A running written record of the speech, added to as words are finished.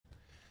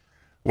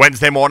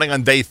Wednesday morning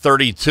on day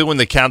 32 in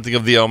the counting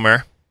of the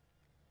Omer.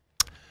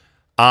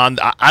 And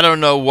I don't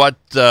know what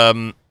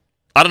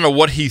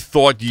he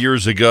thought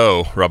years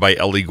ago, Rabbi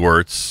Eli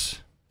Gewirtz.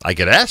 I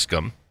could ask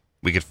him.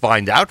 We could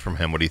find out from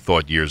him what he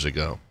thought years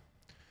ago.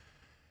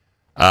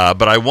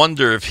 But I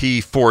wonder if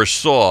he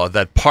foresaw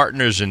that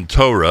Partners in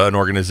Torah, an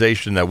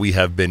organization that we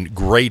have been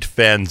great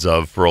fans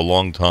of for a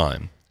long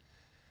time,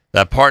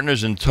 that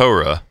Partners in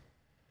Torah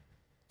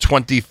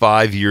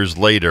 25 years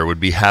later would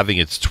be having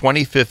its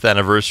 25th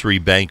anniversary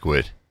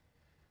banquet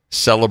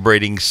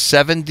celebrating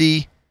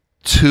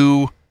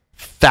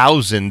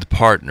 72,000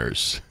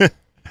 partners,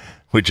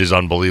 which is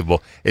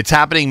unbelievable. It's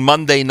happening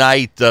Monday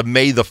night,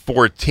 May the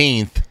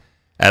 14th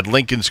at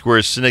Lincoln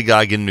Square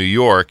Synagogue in New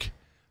York.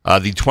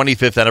 The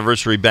 25th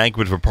anniversary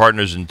banquet for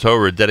Partners in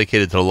Torah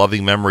dedicated to the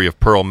loving memory of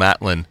Pearl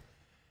Matlin.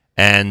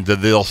 And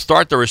they'll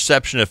start the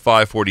reception at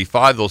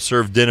 5:45. They'll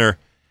serve dinner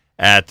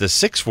at the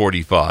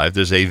 6:45,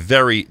 there's a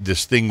very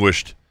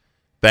distinguished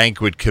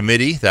banquet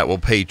committee that will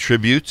pay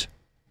tribute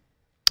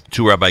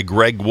to Rabbi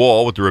Greg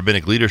Wall with the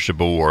Rabbinic Leadership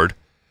Award,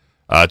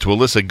 to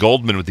Alyssa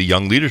Goldman with the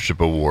Young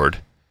Leadership Award,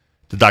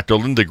 to Dr.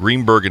 Linda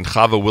Greenberg and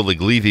Chava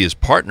Willig Levy as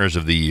Partners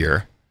of the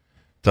Year,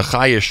 to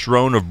Chaya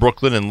Schroen of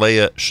Brooklyn and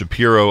Leah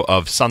Shapiro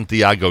of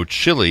Santiago,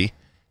 Chile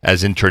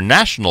as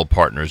International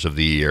Partners of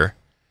the Year,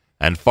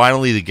 and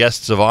finally the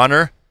guests of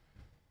honor,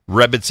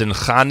 Rebbetzin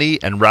Chani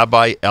and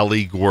Rabbi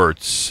Eli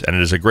Gewirtz. And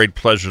it is a great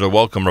pleasure to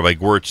welcome Rabbi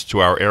Gewirtz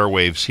to our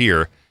airwaves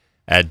here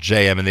at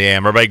JM in the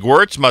AM. Rabbi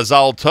Gewirtz,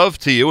 Mazal Tov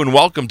to you, and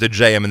welcome to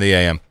JM in the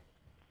AM.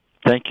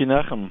 Thank you,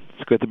 Nachum.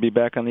 It's good to be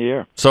back on the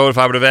air. So if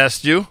I would have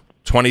asked you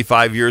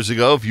 25 years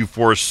ago if you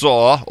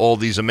foresaw all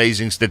these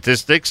amazing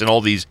statistics and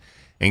all these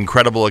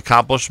incredible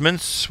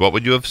accomplishments, what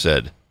would you have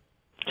said?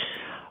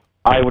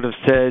 I would have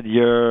said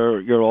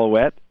you're all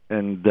wet,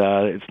 and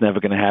it's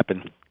never going to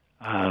happen.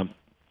 I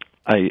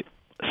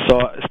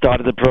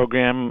started the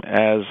program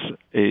as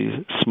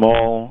a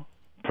small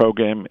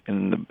program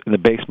in the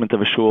basement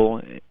of a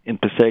shul in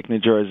Passaic, New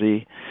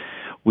Jersey.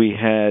 We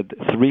had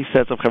 3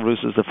 sets of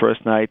chavrusas the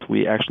first night.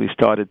 We actually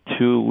started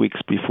 2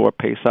 weeks before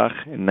Pesach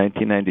in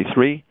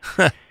 1993.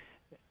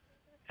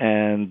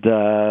 And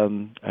I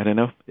don't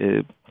know,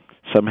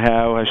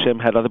 somehow Hashem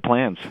had other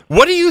plans.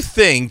 What do you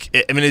think,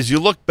 I mean, as you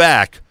look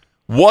back,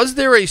 was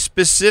there a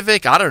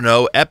specific,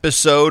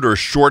 episode or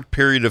short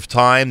period of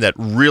time that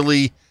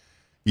really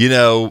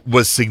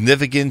was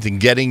significant in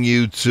getting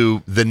you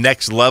to the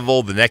next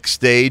level, the next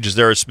stage? Is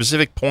there a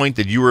specific point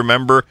that you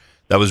remember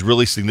that was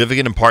really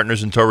significant in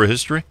Partners in Torah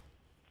history?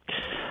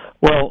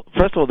 Well,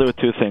 first of all, there were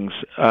 2 things.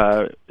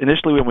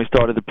 Initially, when we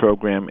started the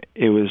program,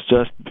 it was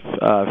just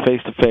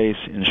face-to-face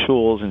in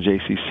shuls and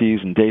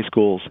JCCs and day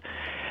schools.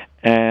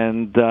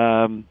 And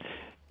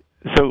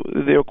so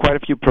there were quite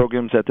a few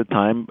programs at the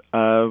time.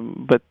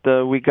 But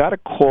we got a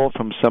call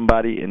from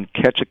somebody in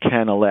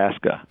Ketchikan,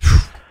 Alaska,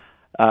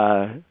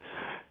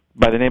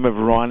 by the name of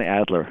Ron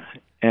Adler.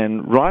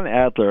 And Ron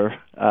Adler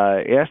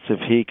asked if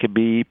he could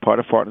be part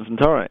of Partners in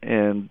Torah.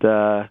 And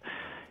I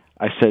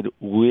said,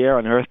 where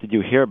on earth did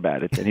you hear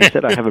about it? And he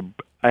said, I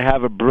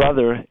have a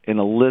brother in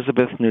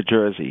Elizabeth, New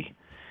Jersey.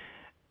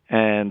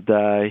 And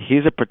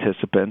he's a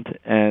participant,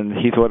 and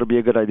he thought it would be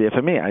a good idea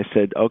for me. I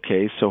said,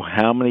 okay, so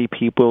how many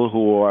people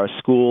who are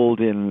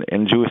schooled in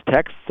Jewish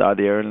texts are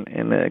there in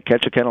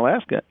Ketchikan,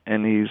 Alaska?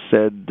 And he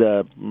said,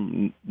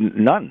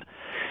 none.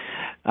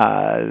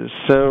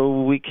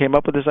 So we came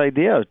up with this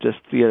idea of just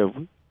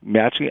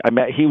matching.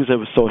 He was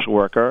a social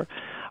worker.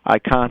 I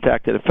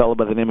contacted a fellow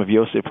by the name of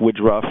Yosef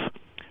Woodruff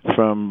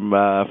from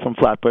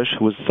Flatbush,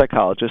 who was a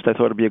psychologist. I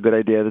thought it'd be a good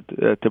idea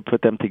to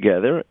put them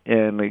together,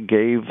 and it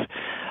gave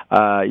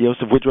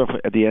Yosef Woodruff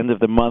at the end of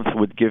the month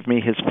would give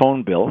me his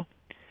phone bill.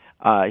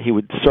 He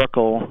would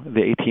circle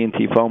the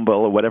AT&T phone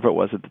bill or whatever it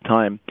was at the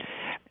time,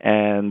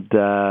 and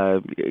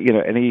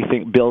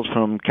anything bills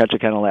from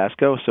Ketchikan,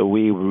 Alaska. So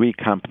we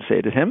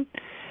recompensated him.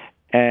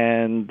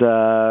 And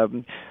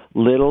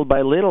little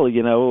by little,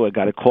 I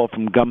got a call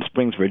from Gum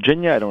Springs,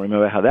 Virginia. I don't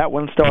remember how that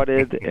one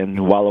started,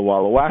 and Walla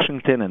Walla,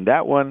 Washington, and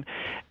that one.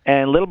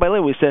 And little by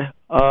little, we said,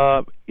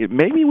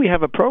 maybe we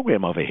have a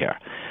program over here.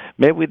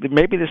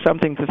 Maybe there's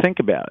something to think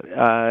about.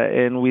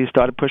 And we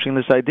started pushing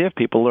this idea of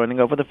people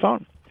learning over the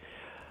phone.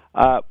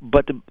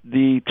 But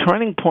the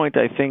turning point,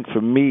 I think,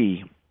 for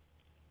me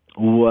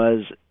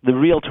was the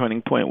real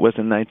turning point was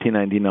in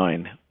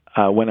 1999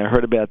 when I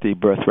heard about the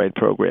Birthright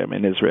program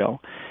in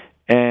Israel.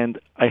 And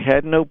I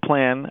had no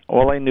plan.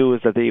 All I knew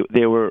is that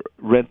they were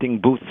renting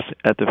booths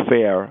at the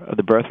fair,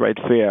 the Birthright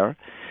Fair,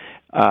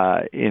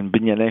 in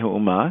Binyanei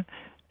Ha'umah,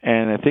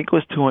 and I think it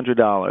was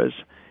 $200.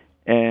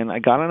 And I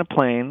got on a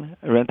plane,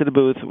 I rented a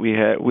booth. We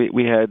had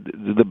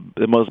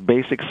the most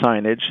basic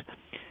signage,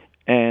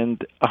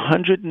 and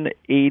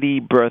 180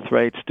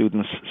 Birthright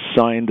students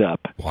signed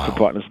up for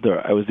Partners in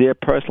Torah. I was there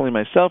personally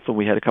myself, and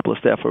we had a couple of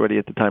staff already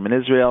at the time in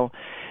Israel,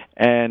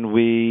 and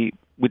we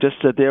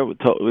just sat there. We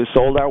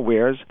sold our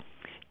wares.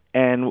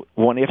 And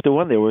one after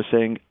one, they were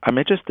saying, I'm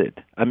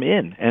interested, I'm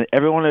in. And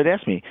everyone would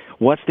ask me,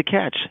 what's the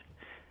catch?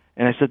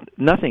 And I said,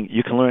 nothing.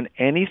 You can learn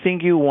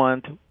anything you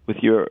want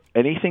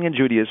anything in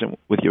Judaism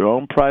with your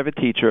own private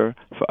teacher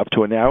for up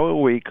to an hour a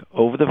week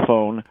over the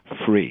phone,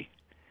 free.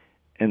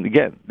 And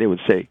again, they would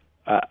say,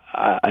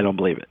 I don't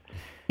believe it.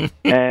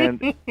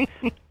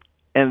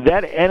 And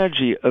that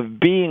energy of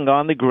being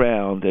on the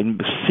ground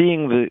and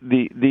seeing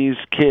these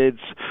kids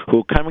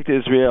who are coming to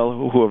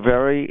Israel, who are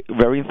very,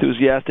 very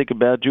enthusiastic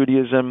about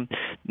Judaism,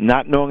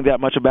 not knowing that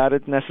much about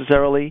it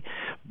necessarily,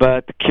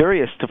 but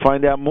curious to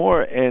find out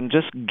more, and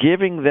just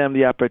giving them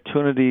the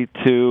opportunity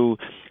to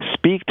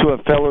speak to a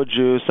fellow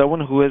Jew, someone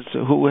who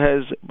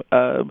has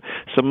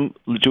some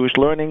Jewish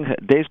learning,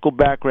 day school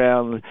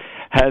background,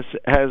 has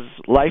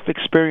life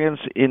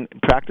experience in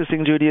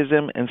practicing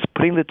Judaism, and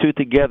putting the two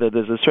together.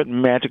 There's a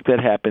certain magic that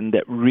happened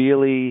that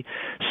really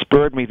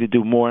spurred me to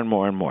do more and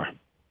more and more.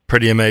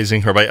 Pretty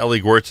amazing. Rabbi Eli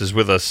Gewirtz is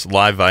with us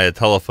live via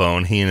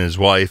telephone. He and his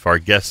wife are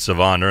guests of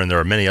honor, and there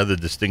are many other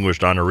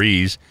distinguished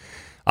honorees.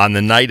 On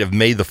the night of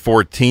May the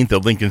 14th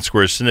at Lincoln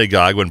Square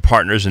Synagogue, when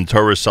Partners in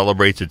Torah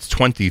celebrates its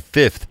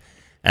 25th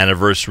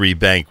anniversary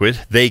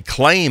banquet, they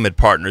claim at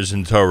Partners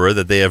in Torah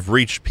that they have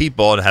reached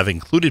people and have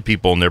included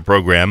people in their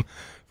program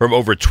from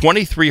over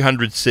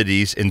 2,300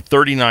 cities in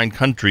 39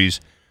 countries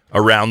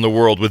around the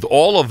world. With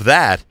all of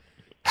that,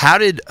 how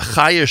did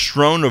Chaya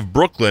Shron of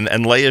Brooklyn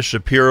and Leah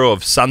Shapiro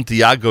of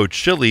Santiago,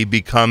 Chile,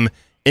 become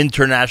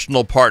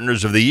International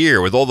Partners of the Year?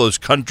 With all those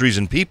countries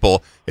and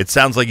people, it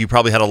sounds like you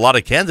probably had a lot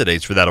of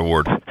candidates for that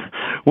award.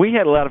 We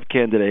had a lot of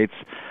candidates,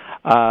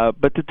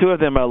 but the two of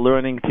them are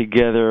learning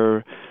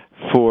together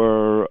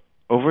for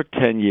over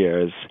 10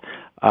 years.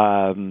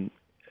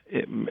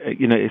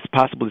 It's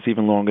possible it's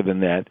even longer than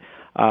that.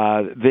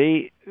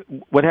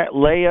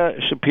 Leah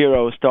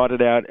Shapiro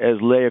started out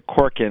as Leah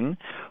Korkin,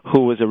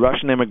 who was a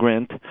Russian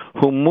immigrant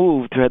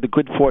who had the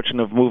good fortune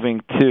of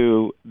moving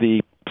to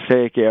the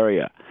Passaic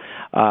area,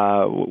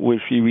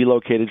 where she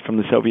relocated from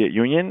the Soviet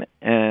Union,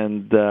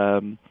 and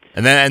then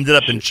ended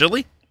up in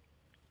Chile.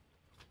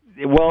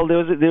 Well, there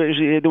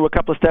were a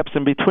couple of steps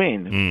in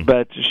between,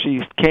 but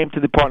she came to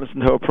the Partners in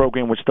Torah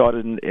program, which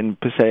started in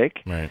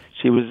Passaic. Right.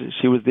 She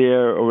was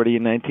there already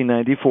in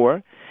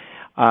 1994.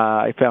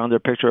 I found a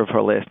picture of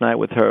her last night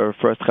with her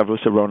first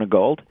chavrusa, Rona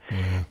Gold,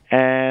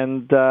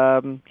 and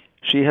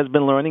she has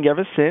been learning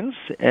ever since,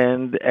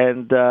 and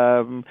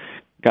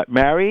got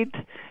married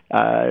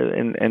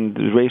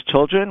and raised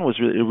children. Was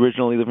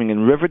originally living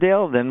in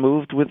Riverdale, then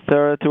moved with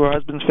to her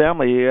husband's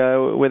family,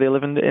 where they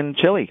live in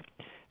Chile.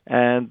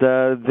 And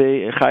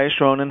Chaya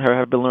Shron and her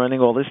have been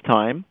learning all this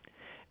time,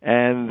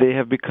 and they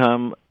have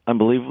become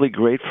unbelievably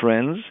great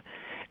friends.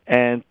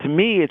 And to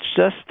me, it's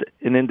just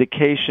an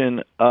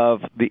indication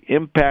of the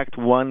impact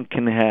one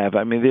can have.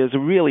 I mean, there's a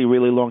really,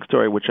 really long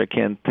story, which I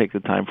can't take the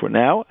time for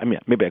now. I mean,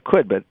 maybe I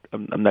could, but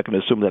I'm not going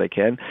to assume that I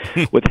can,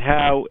 with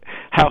how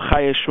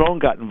Chaya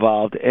Shron got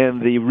involved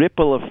and the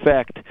ripple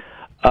effect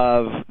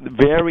of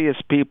various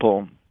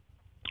people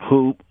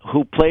who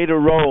played a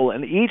role,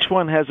 and each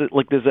one has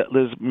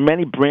there's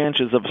many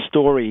branches of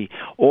story,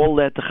 all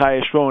led to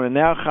Chaya Shron, and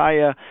now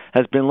Chaya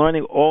has been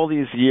learning all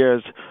these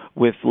years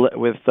with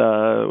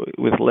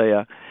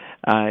Leah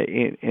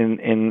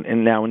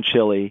in now in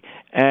Chile,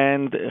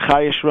 and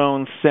Chaya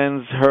Shron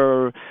sends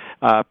her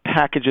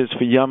packages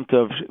for Yom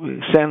Tov,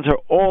 sends her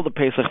all the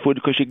Pesach food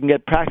because she can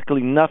get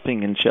practically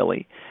nothing in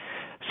Chile.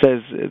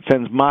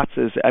 Sends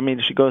matzahs. I mean,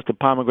 she goes to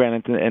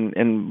Pomegranate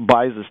and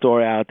buys the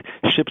store out,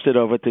 ships it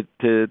over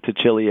to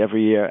Chile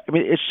every year. I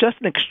mean, it's just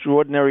an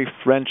extraordinary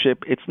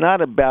friendship. It's not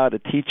about a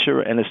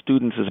teacher and a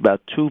student. It's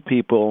about two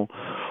people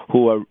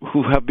who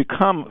have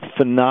become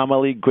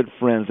phenomenally good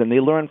friends, and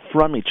they learn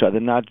from each other.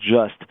 Not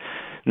just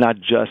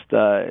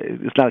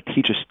it's not a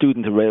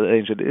teacher-student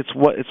relationship.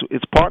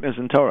 It's partners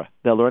in Torah.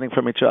 They're learning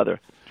from each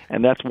other,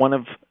 and that's one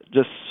of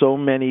just so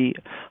many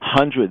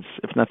hundreds,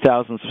 if not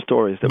thousands, of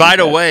stories. By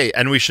the way,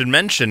 and we should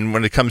mention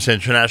when it comes to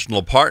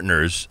international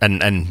partners,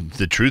 and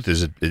the truth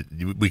is,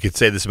 we could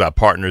say this about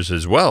partners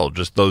as well,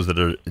 just those that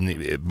are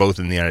both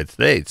in the United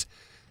States,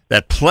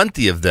 that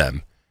plenty of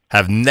them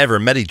have never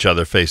met each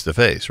other face to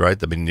face,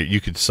 right? I mean,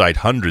 you could cite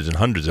hundreds and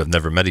hundreds have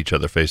never met each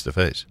other face to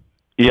face.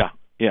 Yeah.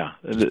 Cool.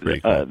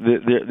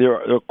 There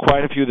are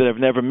quite a few that I've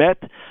never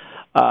met,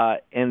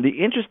 and the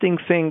interesting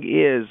thing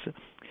is,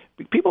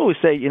 people always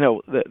say,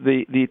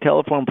 the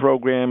telephone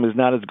program is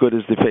not as good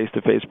as the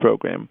face-to-face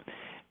program,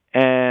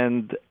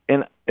 and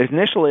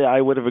initially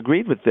I would have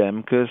agreed with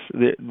them because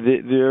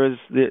there's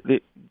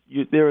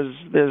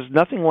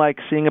nothing like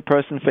seeing a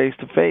person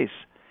face-to-face,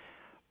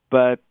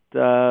 but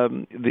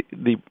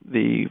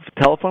the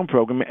telephone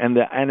program and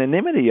the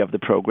anonymity of the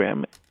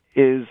program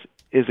is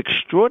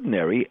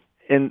extraordinary,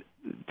 and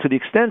to the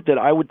extent that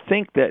I would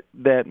think that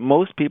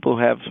most people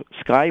who have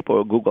Skype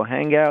or Google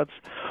Hangouts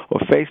or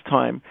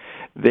FaceTime,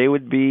 they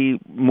would be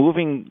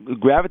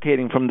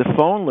gravitating from the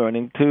phone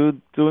learning to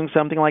doing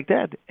something like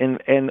that.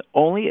 And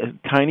only a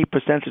tiny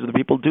percentage of the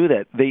people do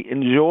that. They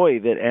enjoy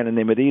that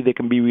anonymity. They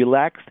can be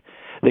relaxed.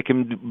 They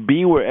can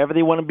be wherever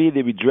they want to be.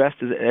 They be dressed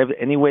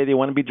any way they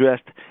want to be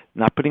dressed,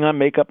 not putting on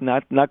makeup,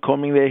 not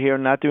combing their hair,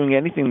 not doing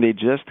anything.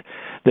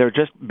 They're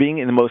just being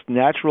in the most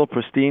natural,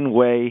 pristine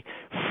way,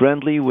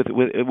 friendly with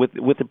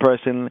the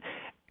person.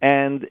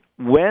 And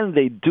when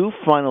they do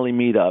finally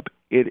meet up,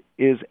 it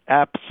is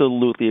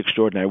absolutely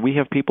extraordinary. We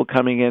have people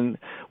coming in.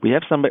 We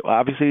have somebody,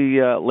 obviously,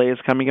 Leia's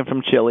coming in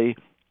from Chile,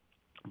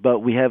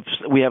 but we have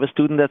a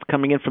student that's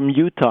coming in from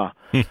Utah,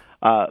 who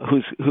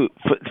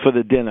for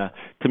the dinner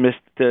to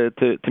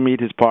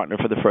meet his partner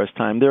for the first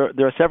time.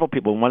 There are several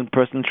people. One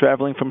person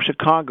traveling from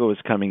Chicago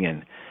is coming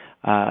in.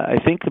 I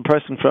think the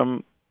person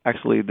from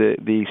actually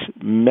the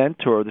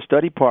mentor, the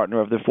study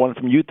partner of the one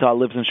from Utah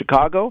lives in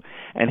Chicago,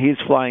 and he's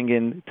flying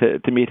in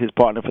to meet his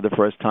partner for the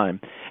first time.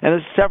 And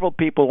there's several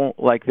people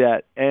like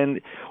that.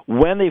 And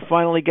when they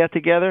finally get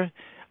together,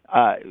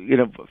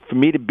 for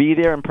me to be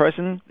there in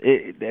person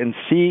and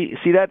see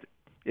that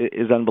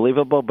is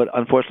unbelievable. But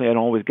unfortunately, I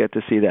don't always get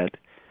to see that.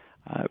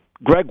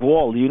 Greg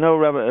Wall, do you know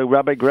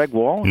Rabbi Greg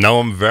Wall?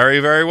 Know him very,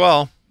 very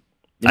well.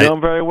 You know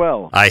him very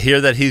well. I hear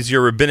that he's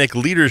your Rabbinic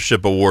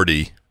Leadership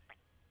Awardee.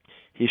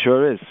 He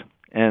sure is.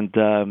 And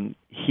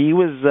he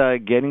was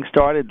getting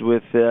started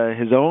with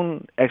his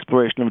own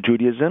exploration of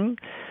Judaism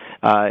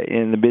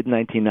in the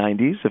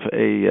mid-1990s,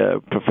 a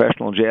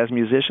professional jazz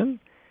musician.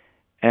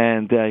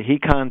 And he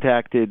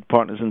contacted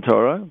Partners in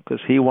Torah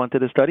because he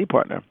wanted a study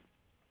partner.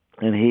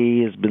 And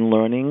he has been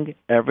learning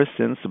ever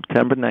since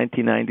September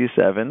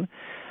 1997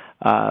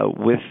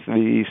 with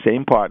the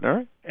same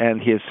partner.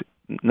 And he has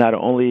not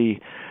only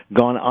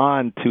gone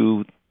on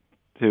to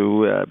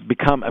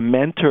become a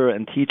mentor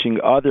and teaching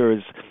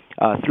others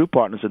through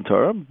Partners in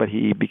Torah, but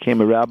he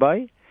became a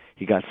rabbi.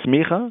 He got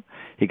smicha.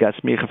 He got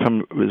smicha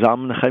from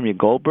Zalman Nechemia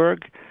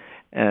Goldberg.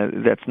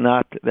 That's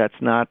not.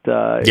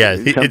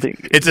 Something.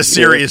 It's a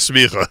serious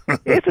smicha.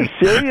 It's a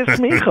serious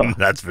smicha.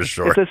 That's for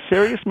sure. It's a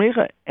serious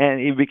smicha,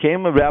 and he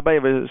became a rabbi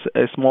of a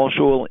small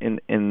shul in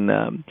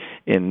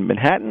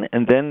Manhattan,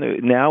 and then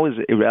now is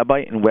a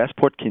rabbi in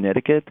Westport,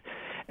 Connecticut.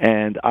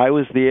 And I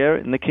was there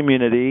in the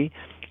community.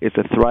 It's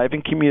a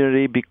thriving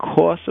community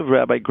because of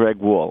Rabbi Greg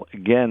Wall.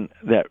 Again,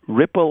 that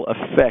ripple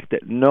effect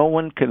that no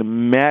one can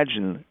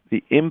imagine,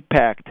 the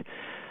impact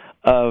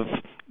of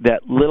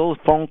that little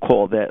phone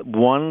call, that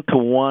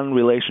one-to-one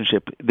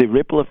relationship, the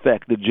ripple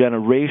effect, the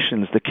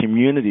generations, the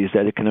communities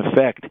that it can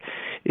affect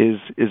is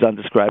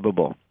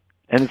undescribable.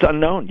 And it's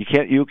unknown. You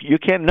can't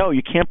know.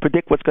 You can't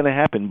predict what's going to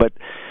happen. But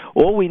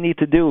all we need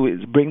to do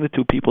is bring the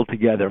two people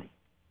together.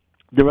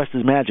 The rest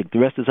is magic. The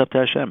rest is up to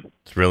Hashem.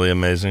 It's really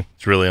amazing.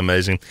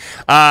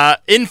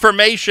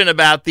 Information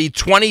about the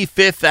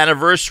 25th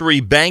anniversary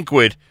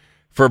banquet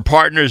for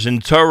Partners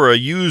in Torah.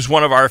 Use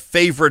one of our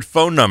favorite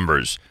phone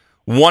numbers,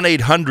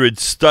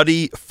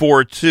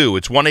 1-800-STUDY-42.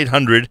 It's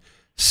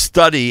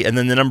 1-800-STUDY and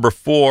then the number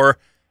 4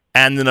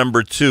 and the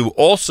number 2.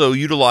 Also,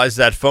 utilize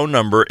that phone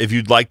number if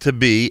you'd like to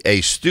be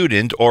a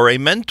student or a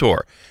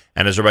mentor.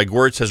 And as Rabbi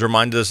Gewirtz has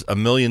reminded us a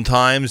million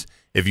times,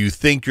 if you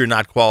think you're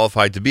not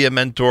qualified to be a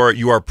mentor,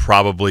 you are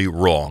probably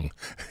wrong,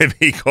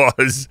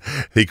 because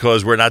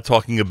we're not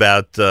talking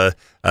about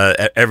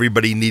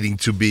everybody needing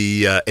to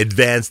be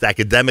advanced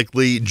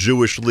academically,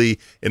 Jewishly,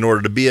 in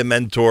order to be a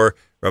mentor.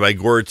 Rabbi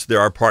Gewirtz, there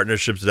are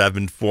partnerships that have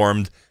been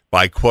formed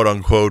by quote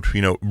unquote,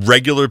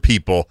 regular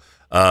people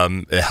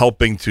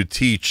helping to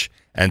teach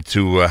and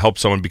to help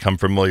someone become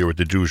familiar with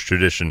the Jewish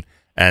tradition.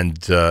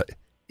 And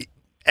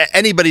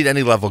anybody at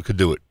any level could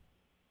do it.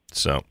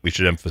 So we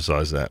should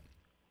emphasize that.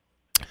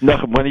 No,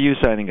 when are you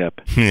signing up?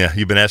 Yeah,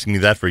 you've been asking me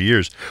that for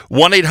years.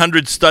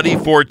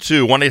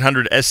 1-800-STUDY-42,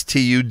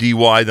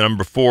 1-800-STUDY, the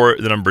number 4,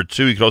 the number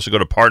 2. You can also go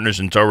to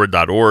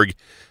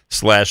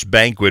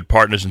partnersintorah.org/banquet,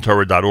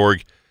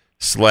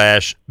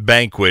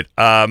 partnersintorah.org/banquet.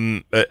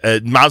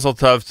 Mazel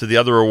tov to the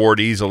other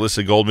awardees,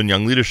 Alyssa Goldman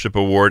Young Leadership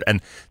Award,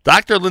 and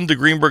Dr. Linda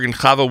Greenberg and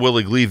Chava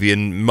Willig-Levy,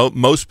 and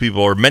most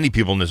people, or many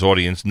people in this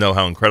audience, know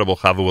how incredible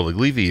Chava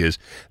Willig-Levy is.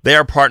 They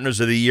are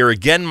Partners of the Year.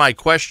 Again, my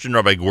question,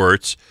 Rabbi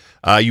Gewirtz,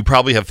 you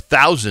probably have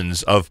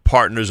thousands of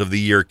Partners of the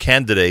Year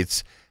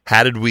candidates.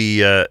 How did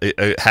we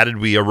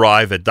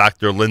arrive at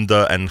Dr.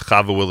 Linda and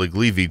Chava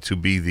Willig-Levy to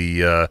be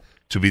the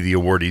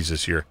awardees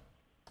this year?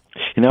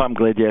 I'm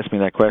glad you asked me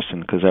that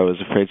question because I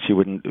was afraid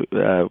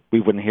we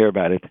wouldn't hear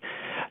about it.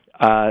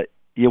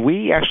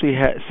 We actually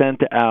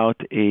sent out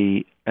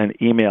an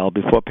email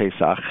before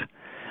Pesach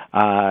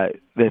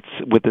that's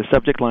with the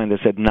subject line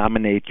that said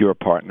 "Nominate your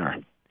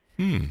partner."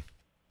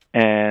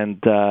 And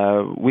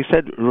we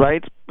said,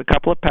 write a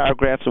couple of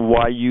paragraphs of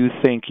why you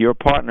think your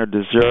partner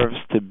deserves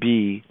to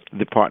be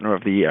the Partner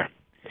of the Year.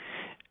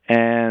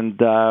 And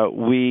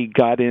we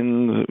got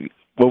in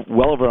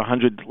well over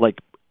 100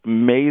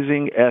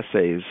 amazing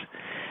essays,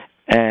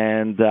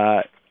 and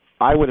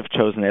I would have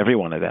chosen every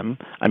one of them.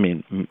 I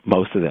mean,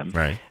 most of them.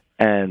 Right.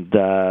 And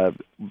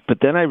but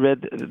then I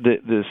read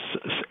this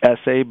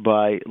essay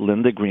by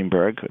Linda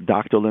Greenberg,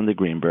 Dr. Linda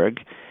Greenberg,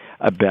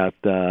 about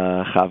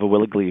Chava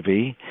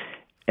Willig-Levy.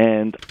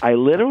 And I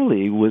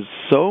literally was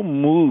so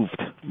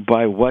moved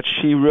by what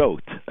she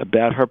wrote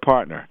about her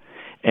partner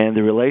and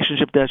the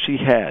relationship that she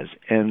has,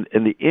 and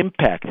the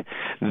impact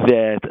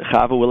that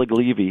Chava Willig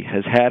Levy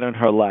has had on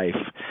her life,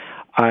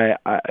 I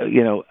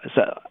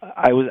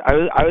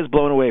was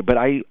blown away. But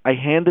I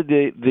handed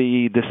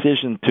the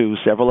decision to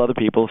several other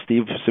people.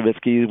 Steve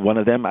Savitsky, one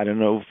of them. I don't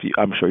know if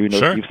I'm sure you know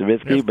Sure. Steve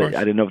Savitsky, Yeah, but I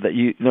didn't know that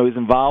you know he's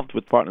involved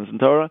with Partners in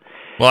Torah.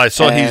 Well, I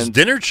saw he's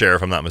dinner chair,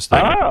 if I'm not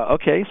mistaken. Oh,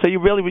 okay. So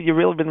you've really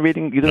been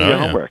reading, you're doing your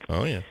homework.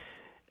 Oh, yeah.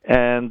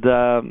 And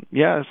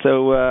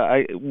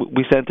so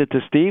we sent it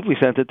to Steve. We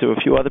sent it to a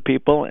few other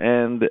people,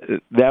 and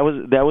that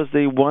was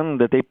the one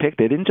that they picked.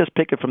 They didn't just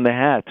pick it from the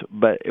hat,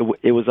 but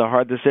it was a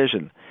hard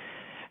decision.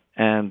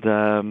 And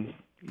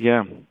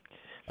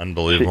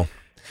Unbelievable.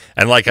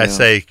 And like I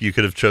say, you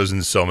could have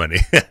chosen so many.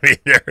 I mean,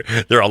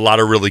 there are a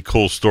lot of really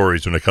cool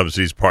stories when it comes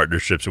to these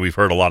partnerships, and we've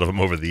heard a lot of them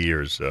over the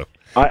years. So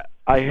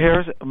I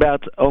hear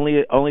about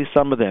only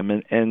some of them,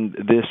 and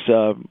this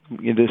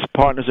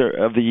Partner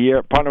of the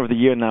Year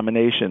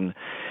nomination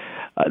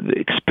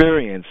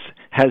experience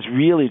has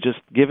really just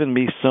given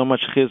me so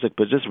much chizuk.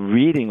 But just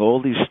reading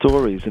all these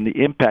stories and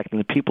the impact and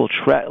the people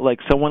like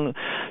someone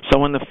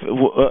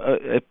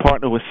a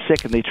partner was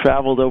sick and they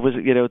traveled over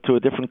to a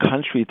different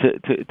country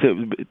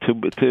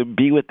to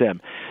be with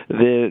them.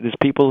 There's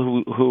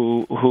people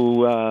who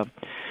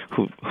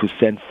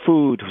send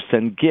food, who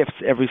send gifts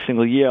every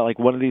single year. Like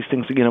one of these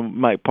things,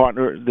 my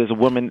partner, there's a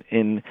woman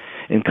in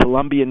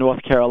Columbia,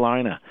 North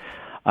Carolina,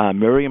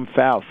 Miriam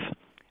Faust.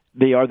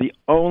 They are the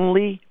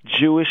only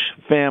Jewish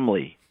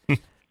family,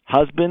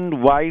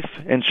 husband, wife,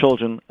 and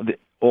children,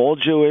 all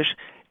Jewish.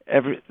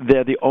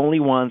 They're the only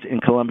ones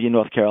in Columbia,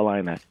 North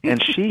Carolina.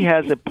 And she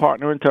has a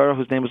partner in Torah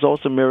whose name is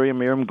also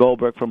Miriam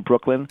Goldberg from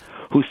Brooklyn,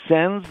 who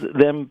sends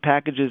them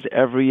packages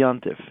every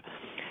Yontif,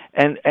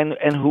 and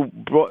who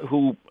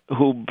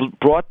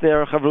brought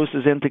their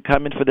chavrusas in to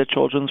come in for their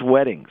children's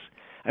weddings.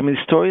 I mean,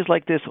 stories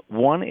like this,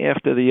 one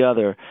after the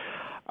other,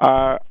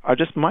 are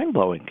just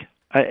mind-blowing.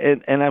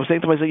 And I was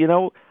saying to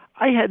myself,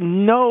 I had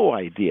no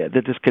idea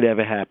that this could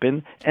ever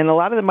happen, and a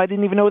lot of them I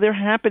didn't even know they're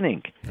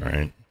happening. All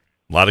right.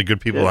 A lot of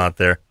good people out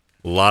there.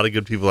 A lot of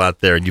good people out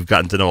there, and you've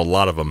gotten to know a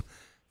lot of them,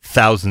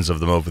 thousands of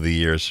them over the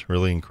years.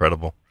 Really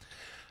incredible.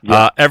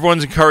 Yeah.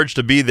 Everyone's encouraged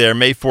to be there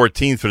May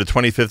 14th for the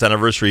 25th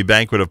anniversary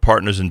banquet of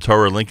Partners in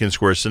Torah, Lincoln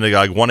Square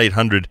Synagogue,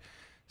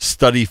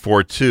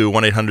 1-800-STUDY-42,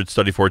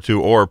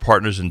 1-800-STUDY-42, or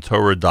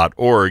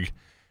partnersintorah.org.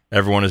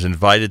 Everyone is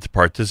invited to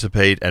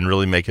participate and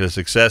really make it a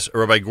success.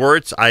 Rabbi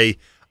Goritz,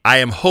 I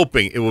am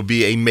hoping it will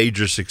be a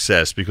major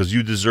success because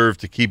you deserve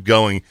to keep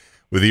going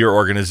with your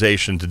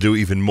organization to do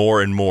even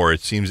more and more.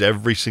 It seems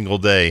every single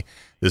day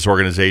this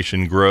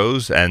organization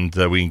grows, and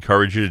we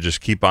encourage you to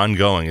just keep on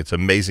going. It's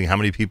amazing how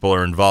many people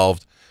are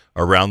involved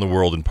around the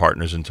world in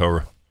Partners in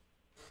Torah.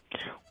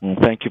 Well,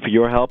 thank you for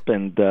your help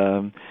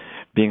and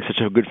being such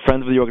a good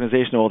friend of the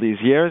organization all these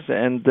years,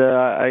 and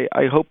I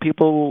hope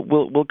people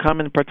will come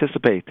and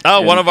participate. Oh,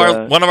 and,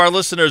 one of our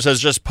listeners has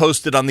just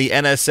posted on the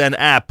NSN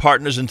app.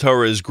 Partners in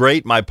Torah is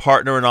great. My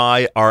partner and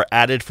I are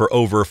at it for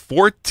over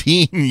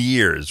 14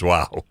 years.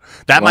 Wow,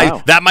 that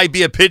might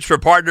be a pitch for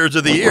Partners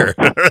of the Year.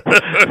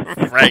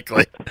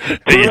 Frankly,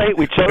 too late.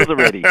 We chose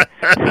already.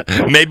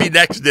 Maybe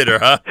next dinner,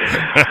 huh?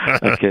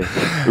 Okay,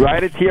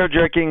 write a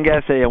tear-jerking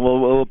essay, and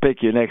we'll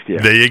pick you next year.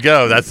 There you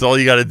go. That's all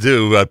you got to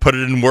do. Put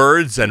it in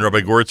words, and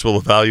Rabbi Goritz will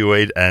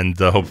evaluate and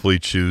hopefully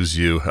choose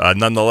you.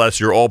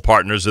 Nonetheless, you're all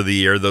Partners of the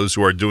Year, those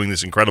who are doing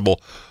this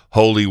incredible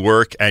holy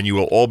work, and you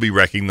will all be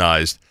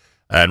recognized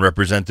and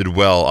represented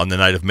well on the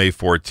night of May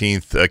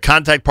 14th.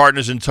 Contact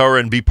Partners in Torah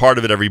and be part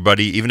of it,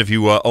 everybody. Even if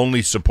you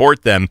only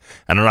support them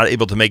and are not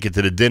able to make it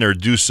to the dinner,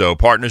 do so.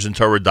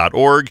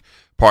 Partnersintorah.org,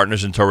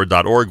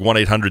 partnersintorah.org,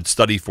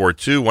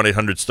 1-800-STUDY-42,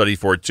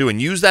 1-800-STUDY-42,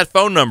 and use that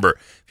phone number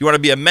if you want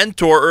to be a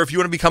mentor or if you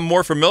want to become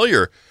more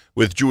familiar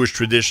with Jewish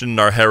tradition and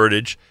our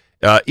heritage.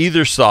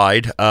 Either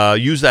side,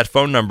 use that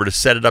phone number to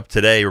set it up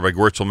today. Rabbi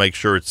Goritz will make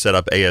sure it's set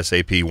up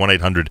ASAP,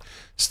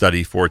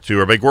 1-800-STUDY-42.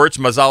 Rabbi Goritz,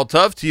 Mazal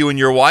Tov to you and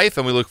your wife,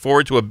 and we look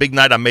forward to a big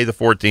night on May the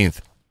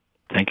 14th.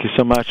 Thank you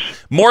so much.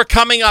 More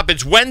coming up.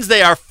 It's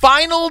Wednesday, our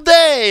final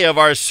day of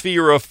our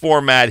Sefira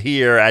format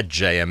here at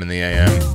JM in the AM.